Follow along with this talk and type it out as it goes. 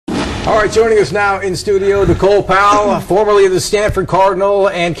All right, joining us now in studio, Nicole Powell, formerly of the Stanford Cardinal,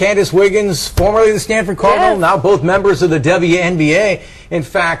 and Candice Wiggins, formerly of the Stanford Cardinal, now both members of the WNBA. In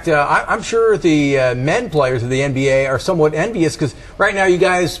fact, I'm sure the men players of the NBA are somewhat envious because right now you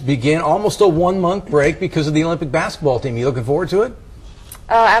guys begin almost a 1-month break because of the Olympic basketball team. You looking forward to it?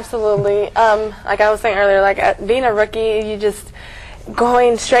 Oh, absolutely. Like I was saying earlier, like being a rookie, you just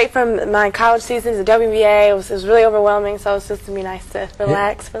going straight from my college season to the WNBA, it was really overwhelming, so it's just to be nice to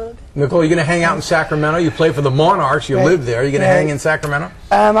relax for a little bit. Nicole, you're going to hang out in Sacramento. You play for the Monarchs. You live there. You're going to hang in Sacramento?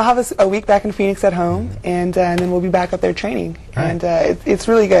 I'll have a week back in Phoenix at home, and then we'll be back up there training. And it's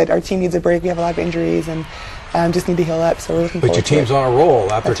really good. Our team needs a break. We have a lot of injuries, and just need to heal up, so we're looking forward to it. But your team's on a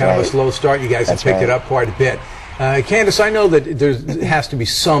roll. After kind of a slow start, you guys have picked it up quite a bit. Candice, I know that there has to be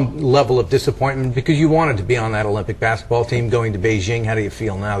some level of disappointment because you wanted to be on that Olympic basketball team going to Beijing. How do you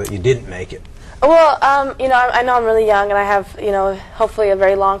feel now that you didn't make it? Well, you know, I know I'm really young and I have, you know, hopefully a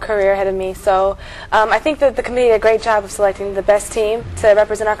very long career ahead of me. So I think that the committee did a great job of selecting the best team to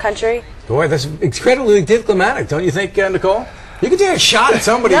represent our country. Boy, that's incredibly diplomatic, don't you think, Nicole? You can take a shot at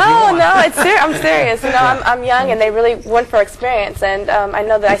somebody if you want. No, I'm serious. You know, I'm young, and they really went for experience, and I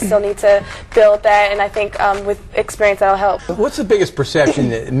know that I still need to build that, and I think with experience that'll help. What's the biggest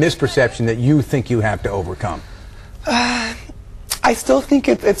misperception that you think you have to overcome? I still think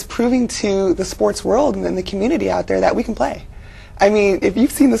it's proving to the sports world and the community out there that we can play. I mean, if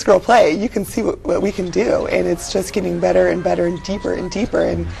you've seen this girl play, you can see what we can do, and it's just getting better and better and deeper and deeper.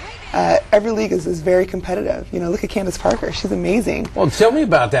 And every league is very competitive. You know, look at Candace Parker. She's amazing. Well, tell me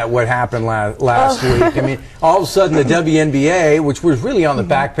about that, what happened last week. I mean, all of a sudden the WNBA, which was really on the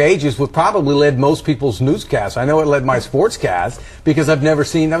back pages, would probably led most people's newscasts. I know it led my sportscast because I've never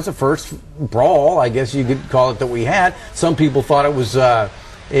seen, that was the first brawl, I guess you could call it, that we had. Some people thought it was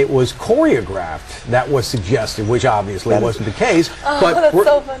choreographed, that was suggested, which obviously wasn't the case. But that's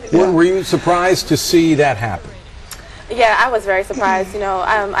so funny. Were you surprised to see that happen? Yeah, I was very surprised. You know,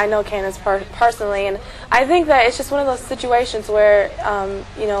 I know Candace personally, and I think that it's just one of those situations where,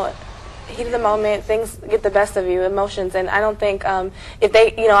 you know, heat of the moment, things get the best of you, emotions, and I don't think if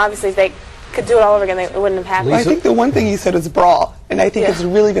they, you know, obviously if they could do it all over again, it wouldn't have happened. Well, I think the one thing you said is brawl, and I think it's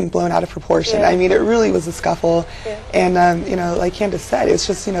really been blown out of proportion. I mean, it really was a scuffle, and you know, like Candace said, it's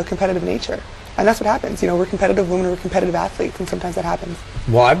just, you know, competitive nature. And that's what happens. You know, we're competitive women, we're competitive athletes, and sometimes that happens.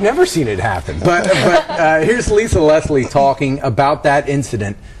 Well, I've never seen it happen. But here's Lisa Leslie talking about that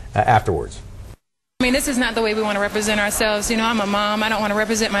incident afterwards. I mean, this is not the way we want to represent ourselves. You know, I'm a mom. I don't want to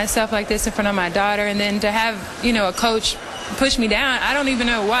represent myself like this in front of my daughter. And then to have, you know, a coach push me down, I don't even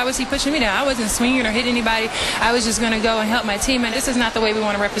know why was he pushing me down. I wasn't swinging or hitting anybody. I was just going to go and help my team. And this is not the way we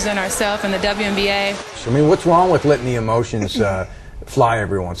want to represent ourselves in the WNBA. I mean, what's wrong with letting the emotions fly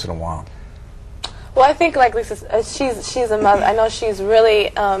every once in a while? Well, I think, like Lisa, she's a mother. I know she's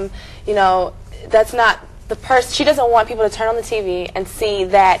really, you know, that's not the person. She doesn't want people to turn on the TV and see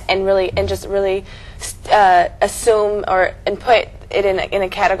that and just really assume and put it in a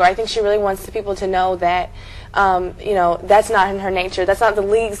category. I think she really wants people to know that, you know, that's not in her nature. That's not the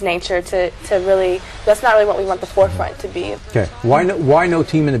league's nature to really. That's not really what we want the forefront to be. Okay, why no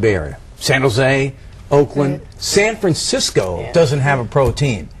team in the Bay Area? San Jose, Oakland, San Francisco doesn't have a pro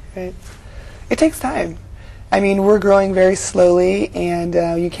team. Right. It takes time. I mean, we're growing very slowly, and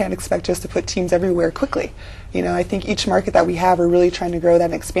you can't expect us to put teams everywhere quickly. You know, I think each market that we have, we're really trying to grow that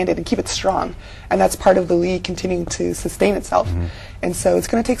and expand it and keep it strong. And that's part of the league continuing to sustain itself. And so it's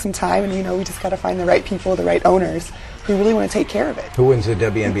going to take some time, and, you know, we just got to find the right people, the right owners who really want to take care of it. Who wins the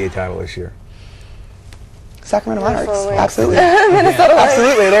WNBA title this year? Sacramento Monarchs. Absolutely.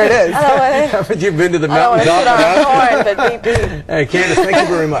 Absolutely. There it is. Haven't you been to the mountaintop? Hey, Candice, thank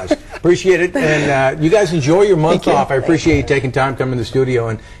you very much. Appreciate it. And you guys enjoy your month off. I appreciate you taking time coming to the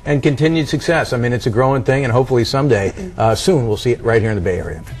studio and continued success. I mean, it's a growing thing, and hopefully someday, soon, we'll see it right here in the Bay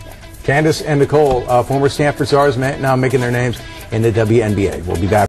Area. Candice and Nicole, former Stanford stars, now making their names in the WNBA. We'll be back.